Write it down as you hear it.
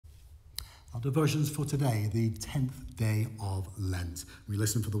Our devotions for today, the 10th day of Lent. We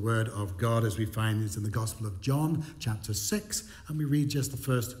listen for the word of God as we find it in the Gospel of John, chapter 6, and we read just the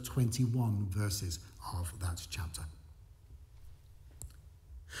first 21 verses of that chapter.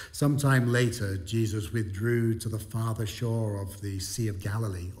 Sometime later, Jesus withdrew to the farther shore of the Sea of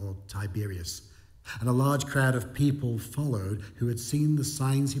Galilee, or Tiberias, and a large crowd of people followed who had seen the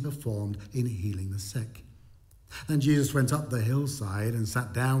signs he performed in healing the sick. Then Jesus went up the hillside and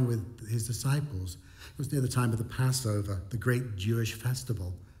sat down with his disciples. It was near the time of the Passover, the great Jewish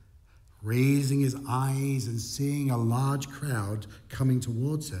festival. Raising his eyes and seeing a large crowd coming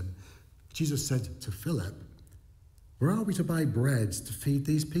towards him, Jesus said to Philip, "Where are we to buy bread to feed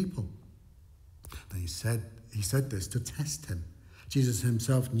these people?" Then he said this to test him. Jesus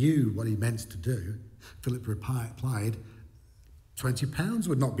himself knew what he meant to do. Philip replied, 20 pounds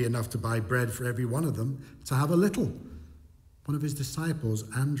would not be enough to buy bread for every one of them, to have a little. One of his disciples,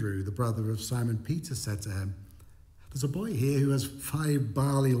 Andrew, the brother of Simon Peter, said to him, "There's a boy here who has 5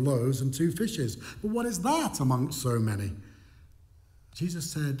 barley loaves and 2 fishes, but what is that amongst so many?" Jesus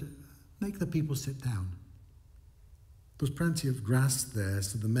said, "Make the people sit down." There was plenty of grass there,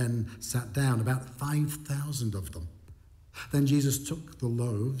 so the men sat down, about 5,000 of them. Then Jesus took the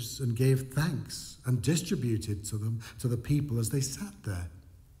loaves and gave thanks and distributed them to the people as they sat there.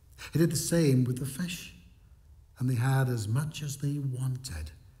 He did the same with the fish, and they had as much as they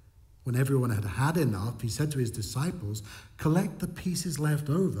wanted. When everyone had had enough, he said to his disciples, "Collect the pieces left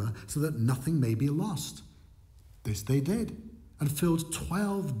over so that nothing may be lost." This they did, and filled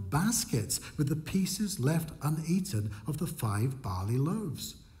 12 baskets with the pieces left uneaten of the 5 barley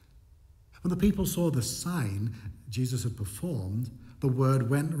loaves. When the people saw the sign Jesus had performed, the word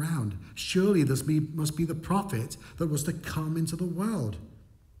went round, "Surely this must be the prophet that was to come into the world."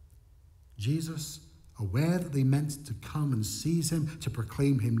 Jesus, aware that they meant to come and seize him to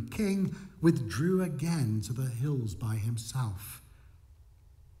proclaim him king, withdrew again to the hills by himself.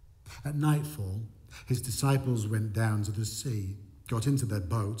 At nightfall, his disciples went down to the sea, got into their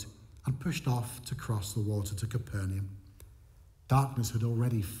boat, and pushed off to cross the water to Capernaum. Darkness had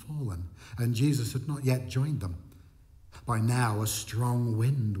already fallen, and Jesus had not yet joined them. By now, a strong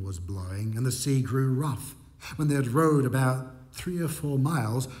wind was blowing, and the sea grew rough. When they had rowed about 3 or 4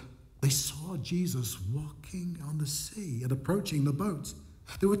 miles, they saw Jesus walking on the sea and approaching the boat.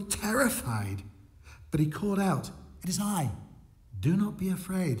 They were terrified, but he called out, "It is I, do not be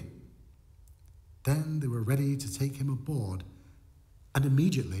afraid." Then they were ready to take him aboard, and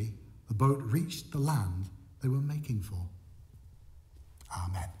immediately the boat reached the land they were making for.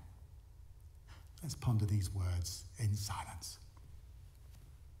 Amen. Let's ponder these words in silence.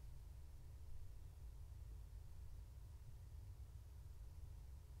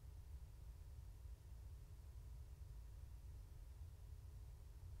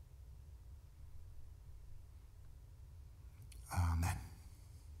 Amen.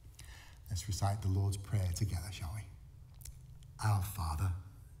 Let's recite the Lord's Prayer together, shall we? Our Father,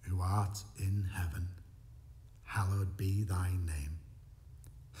 who art in heaven, hallowed be thy name.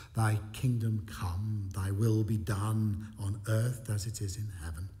 Thy kingdom come, thy will be done on earth as it is in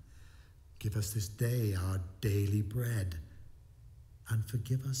heaven. Give us this day our daily bread, and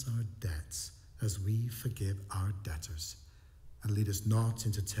forgive us our debts as we forgive our debtors. And lead us not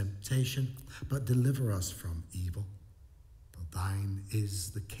into temptation, but deliver us from evil. For thine is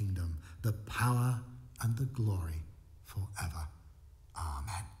the kingdom, the power, and the glory forever.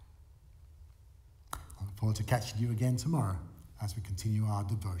 Amen. I look forward to catching you again tomorrow as we continue our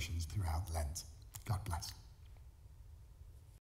devotions throughout Lent. God bless.